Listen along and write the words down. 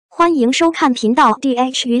欢迎收看频道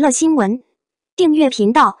D.H 娱乐新闻，订阅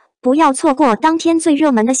频道，不要错过当天最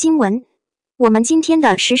热门的新闻。我们今天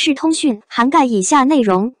的时事通讯涵盖以下内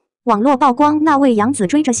容：网络曝光那位杨紫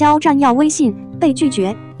追着肖战要微信被拒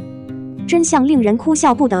绝，真相令人哭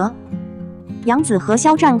笑不得。杨紫和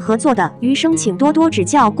肖战合作的《余生请多多指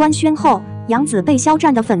教》官宣后，杨紫被肖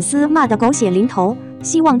战的粉丝骂得狗血淋头，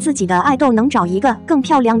希望自己的爱豆能找一个更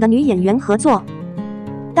漂亮的女演员合作。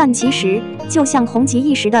但其实，就像红极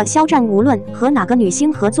一时的肖战，无论和哪个女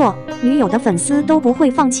星合作，女友的粉丝都不会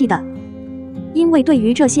放弃的。因为对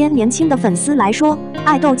于这些年轻的粉丝来说，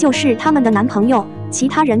爱豆就是他们的男朋友，其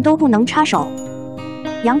他人都不能插手。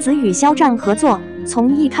杨紫与肖战合作，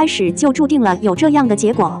从一开始就注定了有这样的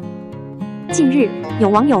结果。近日，有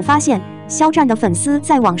网友发现，肖战的粉丝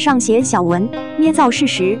在网上写小文，捏造事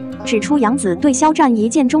实，指出杨紫对肖战一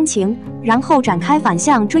见钟情，然后展开反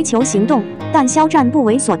向追求行动，但肖战不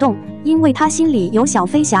为所动，因为他心里有小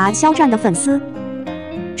飞侠肖战的粉丝。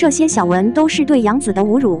这些小文都是对杨紫的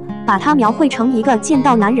侮辱，把她描绘成一个见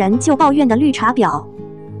到男人就抱怨的绿茶婊。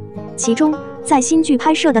其中，在新剧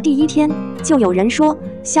拍摄的第一天，就有人说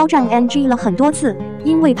肖战 NG 了很多次，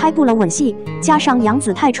因为拍不了吻戏，加上杨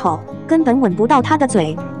紫太丑，根本吻不到他的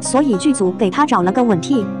嘴，所以剧组给他找了个吻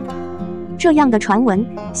替。这样的传闻，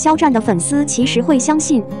肖战的粉丝其实会相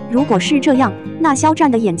信，如果是这样，那肖战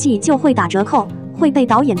的演技就会打折扣，会被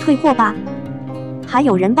导演退货吧。还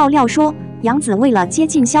有人爆料说，杨紫为了接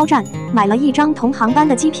近肖战，买了一张同航班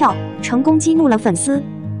的机票，成功激怒了粉丝。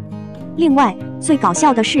另外，最搞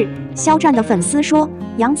笑的是，肖战的粉丝说，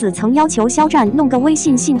杨紫曾要求肖战弄个微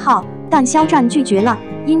信信号，但肖战拒绝了，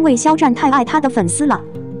因为肖战太爱他的粉丝了。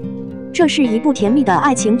这是一部甜蜜的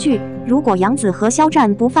爱情剧，如果杨紫和肖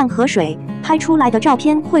战不犯河水，拍出来的照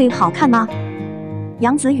片会好看吗？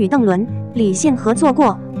杨紫与邓伦、李现合作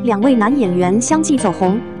过，两位男演员相继走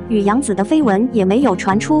红，与杨紫的绯闻也没有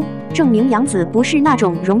传出，证明杨紫不是那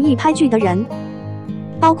种容易拍剧的人。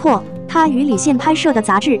包括她与李现拍摄的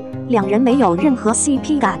杂志，两人没有任何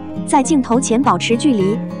CP 感，在镜头前保持距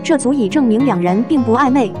离，这足以证明两人并不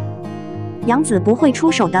暧昧。杨紫不会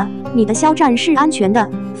出手的，你的肖战是安全的，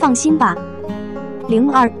放心吧。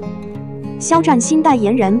02，肖战新代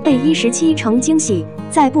言人被17成惊喜，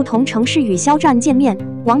在不同城市与肖战见面，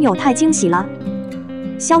网友太惊喜了。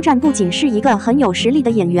肖战不仅是一个很有实力的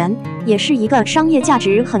演员，也是一个商业价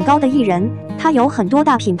值很高的艺人，他有很多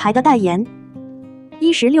大品牌的代言。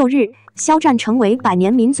16日，肖战成为百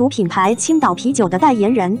年民族品牌青岛啤酒的代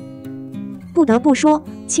言人。不得不说，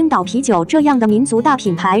青岛啤酒这样的民族大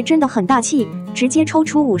品牌真的很大气，直接抽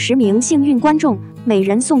出50名幸运观众，每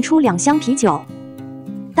人送出2箱啤酒。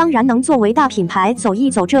当然，能作为大品牌走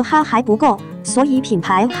一走这还不够，所以品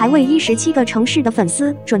牌还为17个城市的粉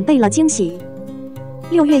丝准备了惊喜。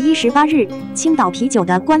6月18日，青岛啤酒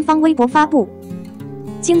的官方微博发布，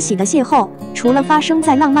惊喜的邂逅除了发生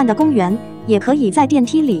在浪漫的公园，也可以在电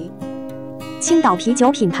梯里。青岛啤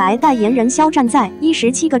酒品牌代言人肖战在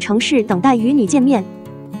17个城市等待与你见面，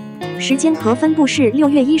时间和分布是6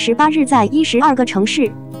月18日在12个城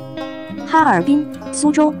市：哈尔滨、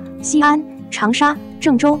苏州、西安、长沙、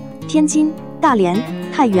郑州、天津、大连、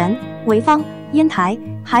太原、潍坊、烟台、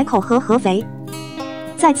海口和合肥。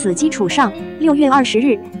在此基础上，6月20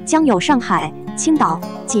日将有上海、青岛、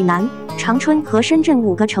济南、长春和深圳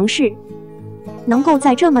5个城市。能够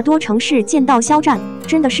在这么多城市见到肖战，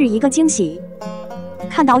真的是一个惊喜。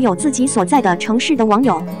看到有自己所在的城市的网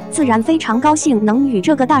友，自然非常高兴能与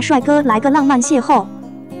这个大帅哥来个浪漫邂逅。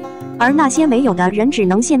而那些没有的人只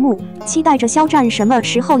能羡慕，期待着肖战什么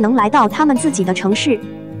时候能来到他们自己的城市。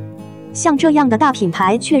像这样的大品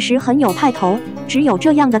牌确实很有派头，只有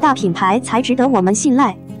这样的大品牌才值得我们信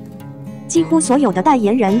赖。几乎所有的代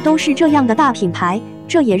言人都是这样的大品牌，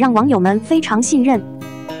这也让网友们非常信任。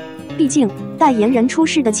毕竟，代言人出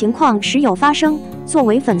事的情况时有发生，作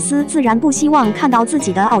为粉丝自然不希望看到自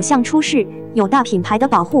己的偶像出事，有大品牌的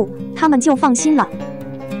保护，他们就放心了。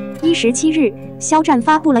17日，肖战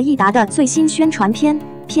发布了益达的最新宣传片，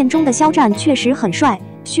片中的肖战确实很帅，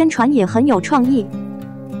宣传也很有创意。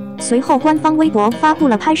随后，官方微博发布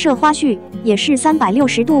了拍摄花絮，也是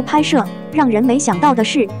360度拍摄。让人没想到的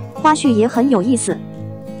是，花絮也很有意思。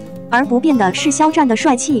而不变的是肖战的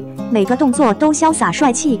帅气，每个动作都潇洒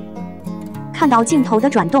帅气。看到镜头的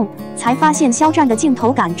转动，才发现肖战的镜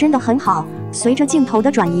头感真的很好，随着镜头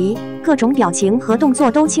的转移，各种表情和动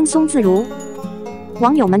作都轻松自如。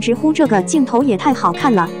网友们直呼这个镜头也太好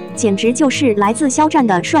看了，简直就是来自肖战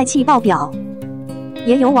的帅气爆表。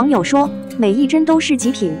也有网友说，每一帧都是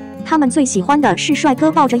极品，他们最喜欢的是帅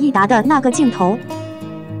哥抱着益达的那个镜头。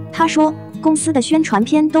他说，公司的宣传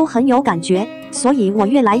片都很有感觉，所以我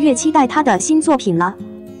越来越期待他的新作品了。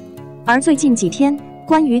而最近几天，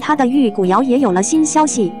关于他的玉骨遥也有了新消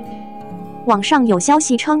息。网上有消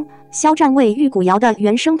息称，肖战为玉骨遥的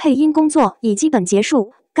原声配音工作已基本结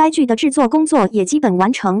束，该剧的制作工作也基本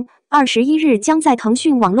完成。21日将在腾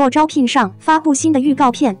讯网络招聘上发布新的预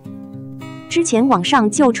告片。之前网上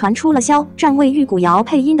就传出了肖战为玉骨遥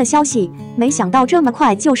配音的消息，没想到这么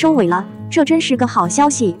快就收尾了，这真是个好消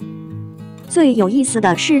息。最有意思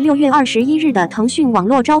的是6月21日的腾讯网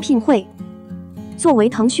络招聘会。作为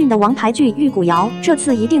腾讯的王牌剧《玉骨遥》，这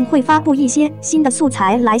次一定会发布一些新的素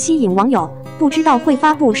材来吸引网友，不知道会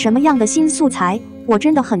发布什么样的新素材，我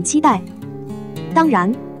真的很期待。当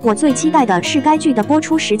然，我最期待的是该剧的播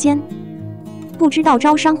出时间，不知道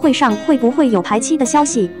招商会上会不会有排期的消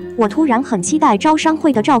息，我突然很期待招商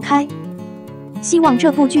会的召开。希望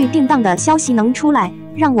这部剧定档的消息能出来，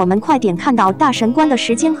让我们快点看到大神官的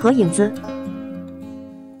时间和影子。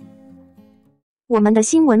我们的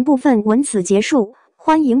新闻部分文此结束，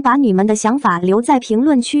欢迎把你们的想法留在评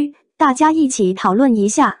论区，大家一起讨论一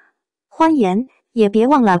下。欢迎，也别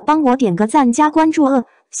忘了帮我点个赞加关注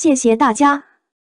谢谢大家。